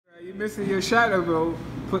You missing your shadow, bro.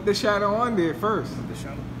 Put the shadow on there first. The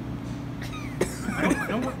shadow?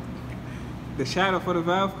 The shadow for the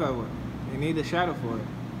valve cover. You need the shadow for it.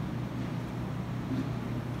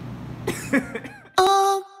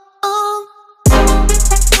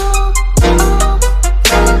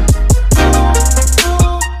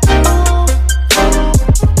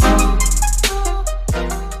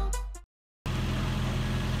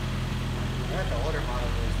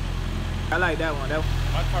 I like that one.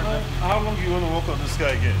 How long do you want to walk on this guy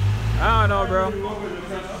again? I don't know, bro.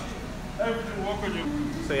 Everything walk on you.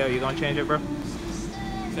 So, yo, you gonna change it, bro?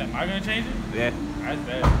 Am I gonna change it? Yeah. That's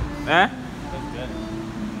bad. Huh? That's bad.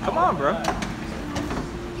 Come on, bro.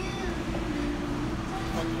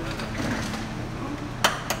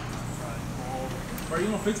 Bro, you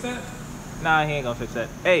gonna fix that? Nah, he ain't gonna fix that.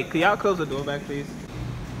 Hey, could y'all close the door back, please?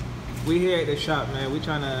 We here at the shop, man. We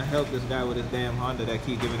trying to help this guy with his damn Honda that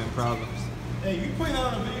keep giving him problems. Hey, you putting that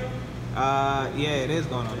on the video? Yeah, it is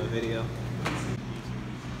going on the video.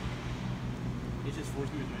 It's just 4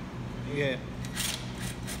 speeds, right? Yeah.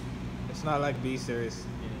 It's not like B-Series.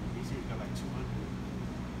 Yeah, B-Series got like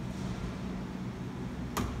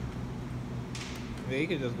 200. Yeah, you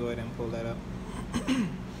could just go ahead and pull that up.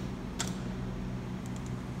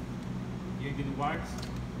 You ain't getting wires?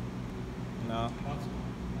 No. I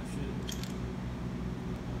should.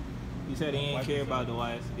 He said he ain't care about the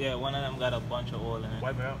wires. Yeah, one of them got a bunch of oil in it.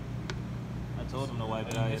 Wipe it out. I told him to wipe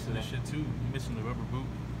it You're out missing yesterday. this shit too. You're missing the rubber boot.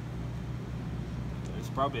 It's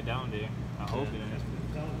probably down there. I hope it is.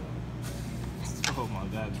 Oh my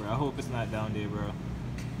god, bro. I hope it's not down there, bro.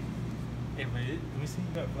 Hey, man, let me see.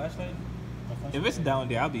 You got a flashlight? If it's down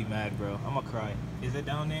there, I'll be mad, bro. I'm gonna cry. Is it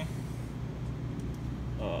down there?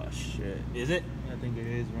 Oh, shit. Is it? I think it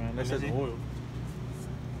is, man. That says oil.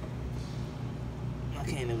 I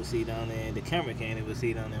can't even see down there. The camera can't even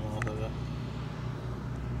see down there, motherfucker.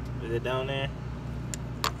 Is it down there?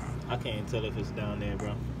 I can't tell if it's down there,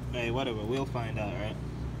 bro. Hey, whatever. We'll find out, right?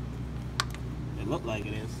 It looked like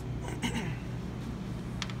it is.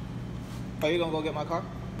 Oh, you gonna go get my car?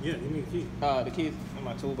 Yeah, give me the key. The keys in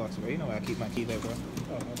my toolbox, bro. You know where I keep my keys at, bro.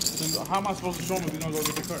 So how am I supposed to show him if you don't go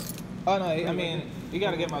get the car? Oh, no. I mean, you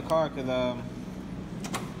gotta get my car, because,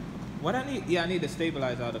 what I need? Yeah, I need to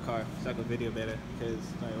stabilize out the car so I can video better. Because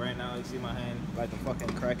like, right now, you see my hand like a fucking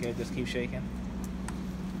crackhead just keep shaking.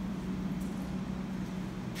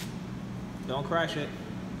 Don't crash it.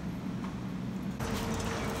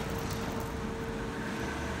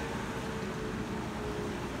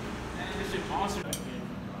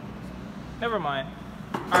 Never mind.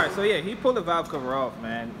 Alright, so yeah, he pulled the valve cover off,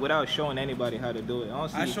 man, without showing anybody how to do it.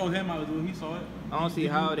 I showed him how to do it. He saw it. I don't see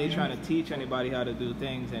how they trying to teach anybody how to do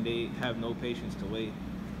things and they have no patience to wait.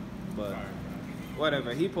 But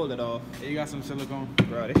whatever, he pulled it off. Hey, you got some silicone?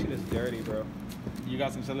 Bro, this shit is dirty, bro. You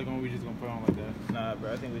got some silicone? We just gonna put it on like that? Nah,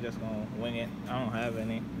 bro, I think we just gonna wing it. I don't have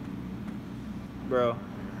any. Bro.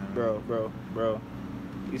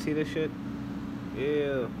 You see this shit?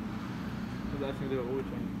 Ew. Because I think they're oil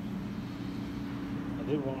change. I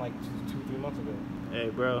did one like 2-3 months ago. Hey,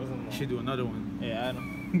 bro. You should do another one. Yeah, I know.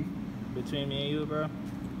 Between me and you, bro. I'm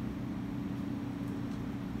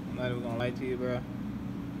not even gonna lie to you, bro.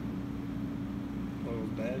 Oh, it was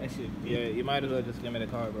bad? That shit, yeah, you might as well just give me the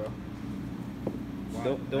car, bro.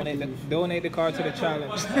 Wow. Donate the car to the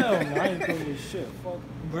challenge. Hell no, I ain't doing this shit. Fuck.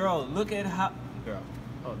 Bro, look at how... Bro,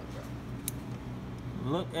 hold on,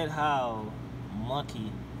 bro. Look at how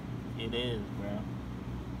mucky it is, bro.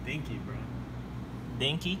 Dinky, bro.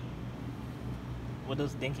 Dinky? What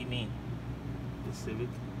does dinky mean? The Civic.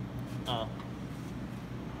 Oh.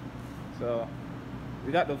 So,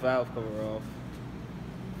 we got the valve cover off.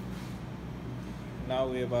 Now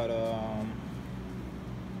we're about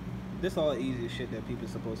this all easy shit that people are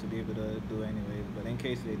supposed to be able to do anyways, but in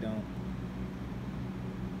case they don't.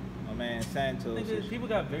 My man Santos. Nigga, people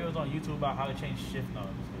got videos on YouTube about how to change shift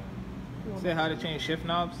knobs. Say how to change shift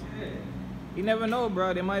knobs? Yeah. You never know,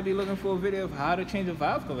 bro. They might be looking for a video of how to change a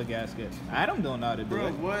valve cover gasket. I don't know how to do it.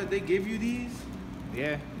 Bro, what? They give you these?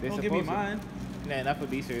 Yeah, they're Don't supposed give me to. mine. Nah, not for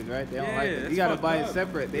B-Series, right? They don't Yeah, like it. You that's gotta fucked buy up. it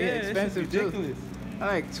separate. They're Yeah, expensive that shit's ridiculous. too.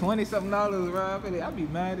 Like $20-something, bro. I'd be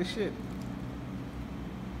mad as shit.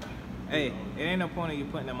 Hey, it ain't no point of you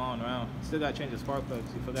putting them on around. Still gotta change the spark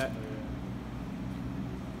plugs. You forgot?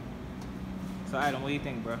 So, Adam, what do you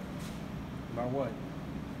think, bro? About what?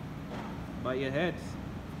 About your heads.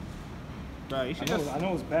 Bro, you should I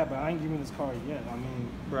know it's bad, but I ain't giving this car yet. I mean,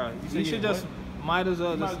 bro, you you should just, might as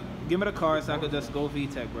well just give me the car so I could just go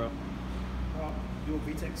VTEC, bro. do a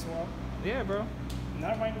VTEC swap. Yeah, bro.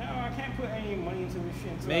 Not right now. I can't put any money into this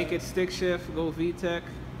shit. Make it stick shift, go VTEC.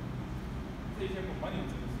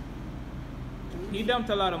 he dumped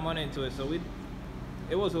a lot of money into it, so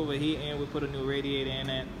it was overheating. We put a new radiator in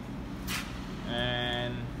it,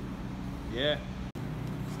 and yeah,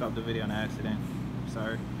 stopped the video on accident.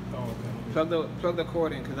 Sorry. Oh, okay. Plug the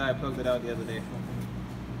cord in because I plugged it out the other day.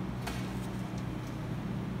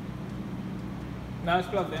 Now it's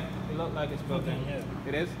plugged in. It looks like it's plugged in. Yeah.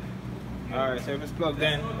 It is? Alright, so if it's plugged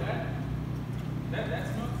in.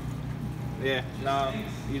 Yeah, now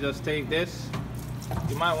you just take this.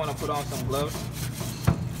 You might want to put on some gloves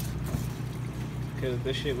because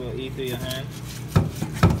this shit will eat through your hand.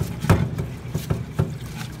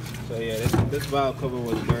 So yeah, this valve cover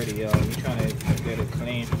was dirty, y'all. We're trying to get it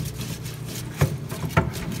clean.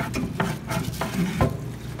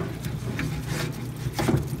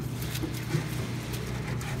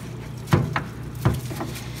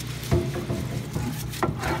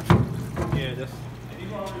 Yeah, this.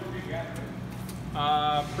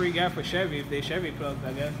 Pre-gap for Chevy, if they Chevy plugs,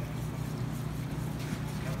 I guess.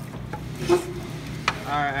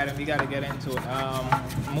 Alright, Adam, you gotta get into it.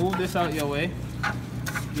 Move this out your way.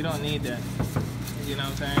 You don't need that. You know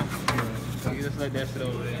what I'm saying? So you just let that sit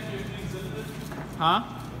over there. Huh?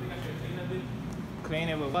 Clean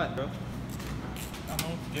it with what, bro? I don't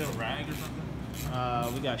know. Get a rag or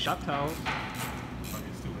something? We got shop towels. Fuck,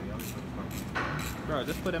 it's too late. I'll just put the fuck. Bro,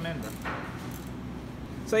 just put them in, bro.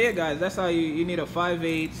 So yeah, guys, that's how you need a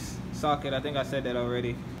 5/8 socket. I think I said that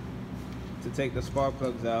already. To take the spark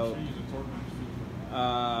plugs out. Use a torque wrench too.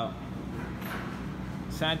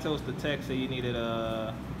 Santos the tech said you needed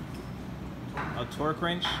a torque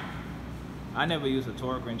wrench. I never use a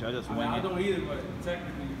torque wrench. I just wing I it. don't either, but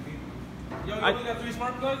technically you need. Yo, you only got 3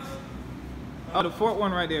 smart plugs? Oh, the fourth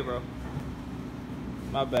one right there, bro.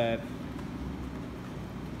 My bad.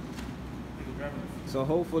 So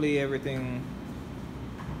hopefully everything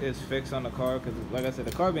is fixed on the car, because like I said,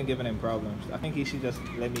 the car been giving him problems. I think he should just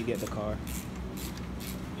let me get the car.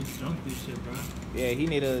 It's junk this shit, bro. Yeah, he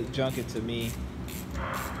need to junk it to me.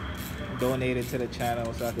 Donate it to the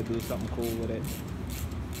channel so I could do something cool with it.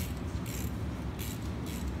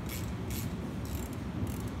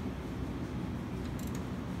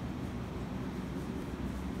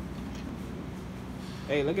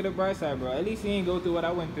 Hey, look at the bright side, bro. At least he ain't go through what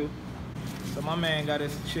I went through. So my man got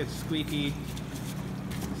his shit squeaky,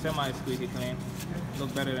 semi-squeaky clean.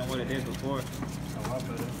 Look better than what it did before. A lot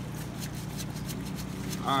better.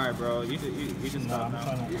 Alright, bro. You can stop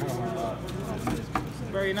now.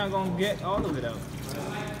 Bro, you're not gonna get all of it out.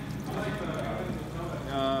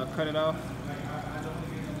 Cut it off.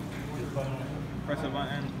 Press the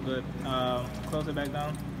button. Good. Close it back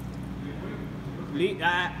down.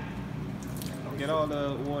 Get all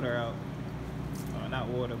the water out. Not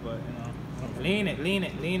water, but you know. Lean it. Lean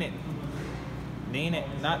it.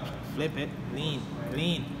 Not flip it. Lean.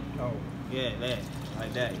 Oh. Yeah, that.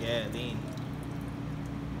 Like that. Yeah, lean.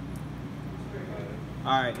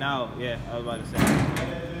 Alright, now, yeah, I was about to say.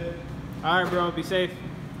 Alright, bro, be safe.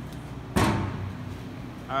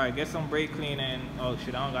 Alright, get some brake cleaning. Oh,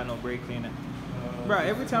 shit, I don't got no brake cleaning. Bro,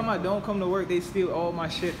 every time I don't come to work, they steal all my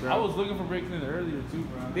shit, bro. I was looking for brake cleaner earlier too,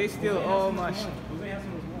 bro. They steal all my shit.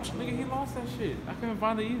 Nigga, he lost that shit. I couldn't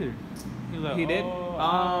find it either. He was like, He did? oh,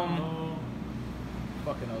 I don't know.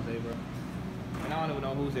 Fucking Jose, bro. And I don't even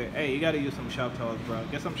know who's there. Hey, you gotta use some shop towels, bro.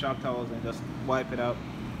 Get some shop towels and just wipe it out.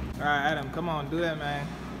 Alright, Adam, come on, do that, man.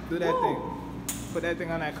 Do that thing. Put that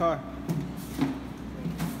thing on that car.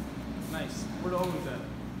 Nice. Where the hose at?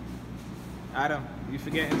 Adam, you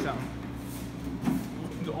forgetting something.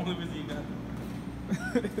 The only reason you got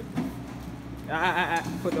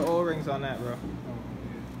Put the O-rings on that, bro.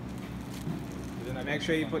 Make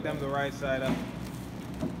sure you put them the right side up.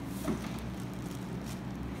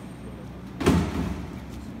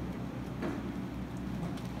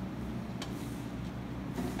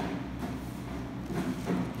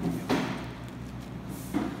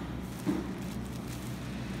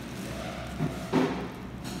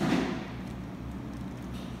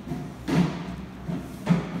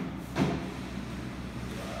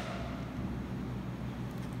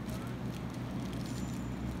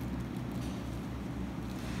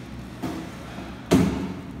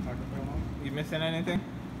 You missing anything?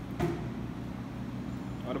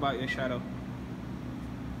 What about your shadow?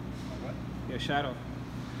 What? Your shadow.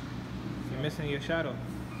 You're missing your shadow.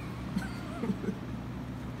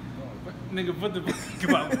 nigga, put the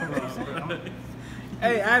come on, bro.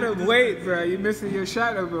 Hey, Adam, wait, bro. You're missing your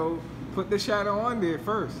shadow, bro. Put the shadow on there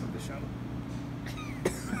first. The shadow.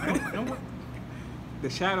 The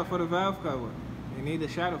shadow for the valve cover. You need the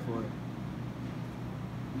shadow for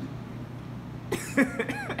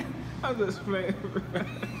it. I'm just playing, bro.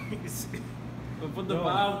 But put the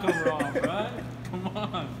valve cover on, bro. Come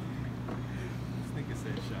on.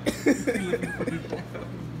 And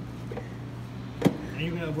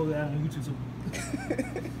you're gonna upload that on YouTube too.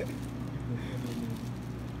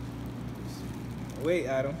 Wait,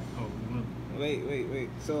 Adam. Oh, Wait.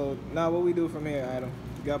 So now what we do from here, Adam?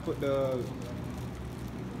 You gotta put the.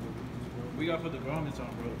 we gotta put the grommets on,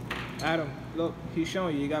 bro. Adam, look, he's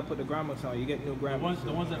showing you. You gotta put the grommets on. You get new grommets.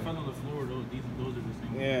 The ones that fell on the floor, those are the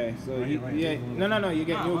same. Yeah. So Right. yeah. No. You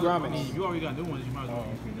get new I grommets. mean, you already got new ones. You might as well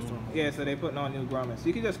keep new ones. Yeah. So they putting on new grommets.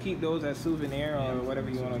 You can just keep those as souvenir or whatever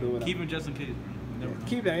you want to do with them. Keep them just in case, bro. You never know.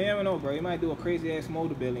 Keep them. You never know, bro. You might do a crazy ass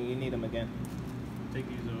motor bill and you need them again. Take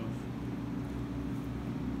these off.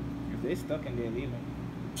 If they stuck in there, leave them.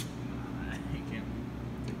 You can't.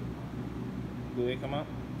 Do they come out?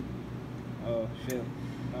 Oh shit.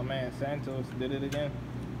 My man Santos did it again.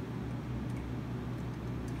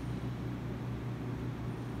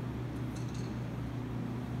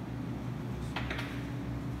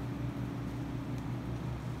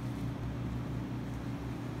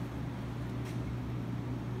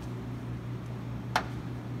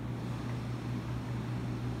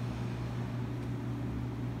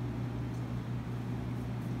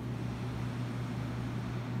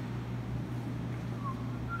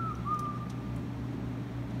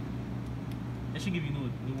 They should give you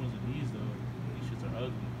new ones of these though. These shits are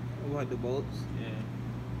ugly. What, the bolts? Yeah.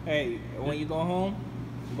 Hey, when you go home,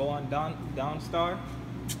 go on Downstar.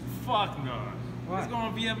 Fuck no. Why? Let's go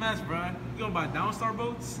on VMS, bro. You gonna buy Downstar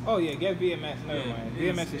boats? Oh yeah, get VMS. Never mind.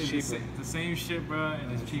 VMS is cheaper. The same shit, bro,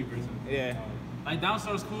 and it's cheaper. So. Yeah. Like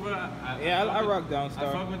Downstar's cool, bro. I rock Downstar.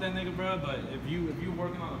 I fuck with that nigga, bro. But if you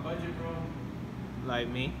working on a budget, bro. Like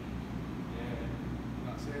me. Yeah.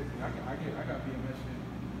 Not seriously. I got VMS shit.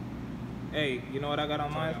 Hey, you know what I got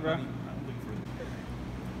on mine, bro? I'm looking for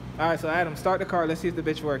it. All right, so Adam, start the car. Let's see if the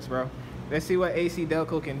bitch works, bro. Let's see what AC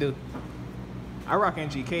Delco can do. I rock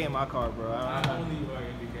NGK in my car, bro. I only rock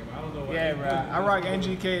NGK, but I don't know why. Yeah, bro. I rock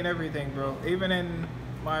NGK and everything, bro. Even in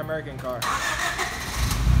my American car.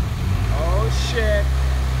 Oh shit. Yeah,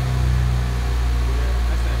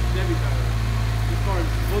 that's that Chevy power. This car is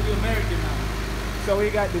fully American now. So we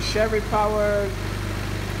got the Chevy powered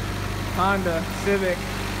Honda Civic.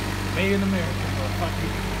 Made in America.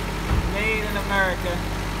 Made in America.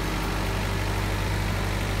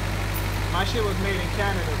 My shit was made in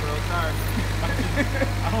Canada, bro. Sorry.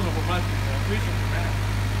 I don't know what my shit is. I'm pretty sure it's bad.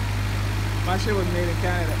 My shit was made in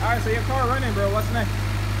Canada. All right, so your car running, bro. What's next?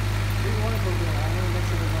 Wait, what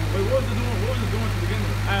was it doing? What was it doing to begin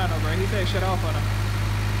with? I don't know, bro. He said shut off on him.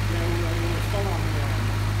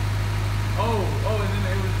 Oh, and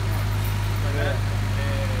then it was like that.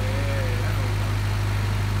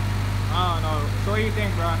 I don't know. So what do you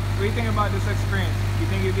think, bro? What do you think about this experience?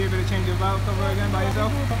 You think you'd be able to change your valve cover again by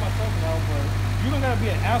yourself? I'm doing it by myself now, but you don't gotta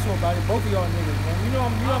be an asshole about it. Both of y'all niggas, man. You know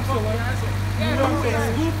I'm still like. Yeah, know what I'm I'm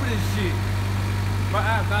saying? school for this shit. But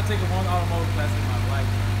I have not taken one automotive class in my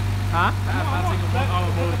life. Huh? I have not taken one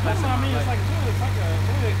automotive class in I my mean, life. it's like a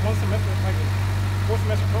one semester, it's like a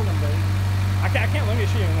 4-semester program, but I can't learn this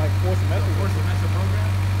shit in like 4 semesters. First semester program.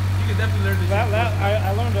 You can definitely learn this shit.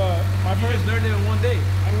 I learned my You first. just learned it in one day.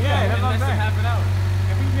 I mean, Yeah, yeah, that's in what I'm less than saying. half an hour.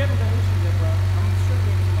 if we haven't done this shit yet, bro, I'm sure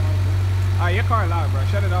we're gonna Alright, your car loud, bro.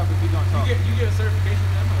 Shut it off if you don't talk. You get a certification.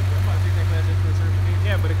 I'm gonna take that class just for a certification.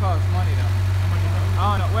 Yeah, but it costs money though. How much is that?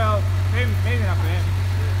 I don't know. Well, maybe not for him.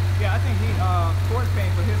 Yeah, I think he Ford's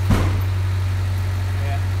paying for his.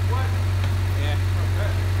 Yeah. What? Yeah. Fuck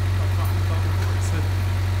that.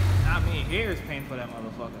 I mean, here's paying for that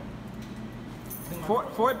motherfucker.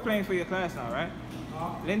 Ford paying for your class now, right?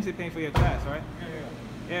 Lindsay paying for your class, right?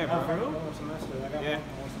 Yeah, bro. One semester. I got Yeah.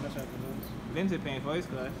 one semester after this. Lindsay paying for his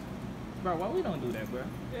class. Bro, why we don't do that, bro?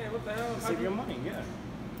 Yeah, what the hell? Save your money, yeah.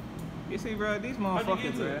 You see, bro, these How'd you get motherfuckers,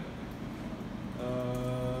 into bro. it?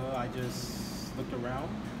 I just looked around.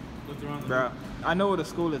 Looked around the Bro, I know where the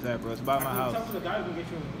school is at, bro. It's by my Talk house. to the guy who can get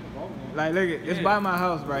you involved in it. Like, look, it's Yeah. by my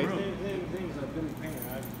house, bro. His name is Billy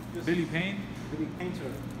Painter. Billy Payne? Billy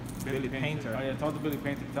Painter. Billy Painter. Oh yeah, talk to Billy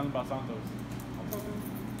Painter. Tell him about Santos.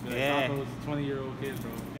 Be like, Yeah. Santos, 20-year-old kid,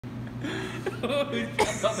 bro. I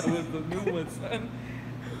thought that was the new one, son.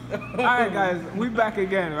 Alright, guys, we back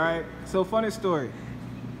again, right? So, funny story.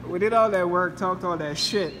 We did all that work, talked all that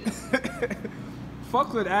shit.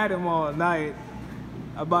 Fucked with Adam all night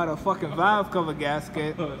about a fucking valve cover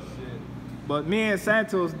gasket. Oh shit. But me and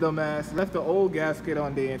Santos, dumbass, left the old gasket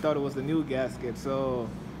on there and thought it was the new gasket. So,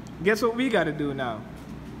 guess what we gotta do now?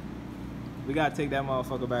 We gotta take that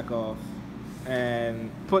motherfucker back off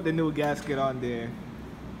and put the new gasket on there.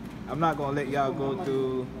 I'm not gonna let y'all go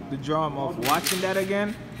through the drama of watching that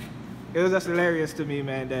again. It was just hilarious to me,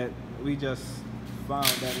 man, that we just found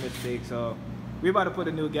that mistake. So, we about to put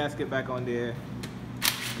a new gasket back on there.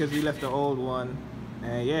 because we left the old one.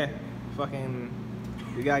 And yeah, fucking,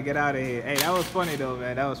 we gotta get out of here. Hey, that was funny though,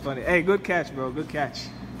 man. That was funny. Hey, good catch, bro. Good catch.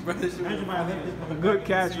 Good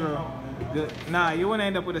catch, bro. Good. Nah, you wouldn't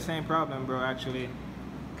end up with the same problem, bro, actually.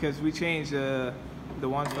 Because we changed the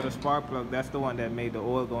ones for the spark plug. That's the one that made the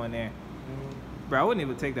oil go in there. Bro, I wouldn't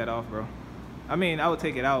even take that off, bro. I mean, I would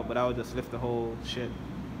take it out, but I would just lift the whole shit.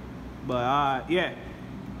 But, yeah.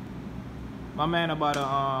 My man about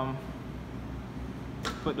to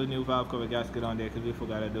put the new valve cover gasket on there because we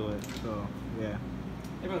forgot to do it. So, yeah.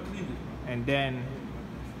 And then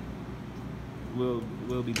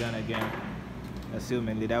we'll be done again.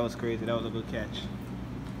 Assumingly, that was crazy. That was a good catch.